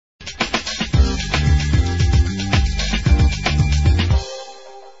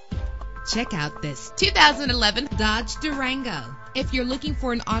Check out this 2011 Dodge Durango. If you're looking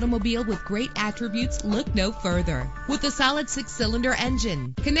for an automobile with great attributes, look no further. With a solid 6-cylinder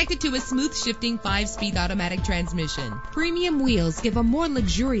engine connected to a smooth shifting 5-speed automatic transmission, premium wheels give a more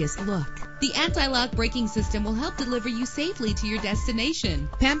luxurious look. The anti-lock braking system will help deliver you safely to your destination.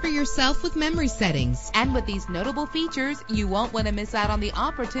 Pamper yourself with memory settings. And with these notable features, you won't want to miss out on the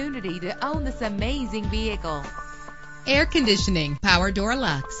opportunity to own this amazing vehicle. Air conditioning, power door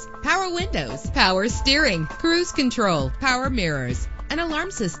locks, power windows, power steering, cruise control, power mirrors, an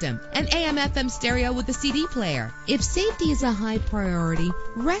alarm system, an AM/FM stereo with a CD player. If safety is a high priority,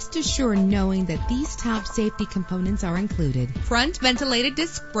 rest assured knowing that these top safety components are included. Front ventilated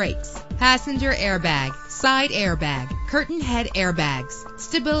disc brakes, passenger airbag, side airbag, curtain head airbags,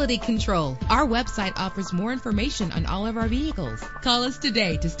 stability control. Our website offers more information on all of our vehicles. Call us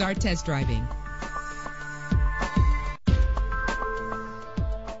today to start test driving.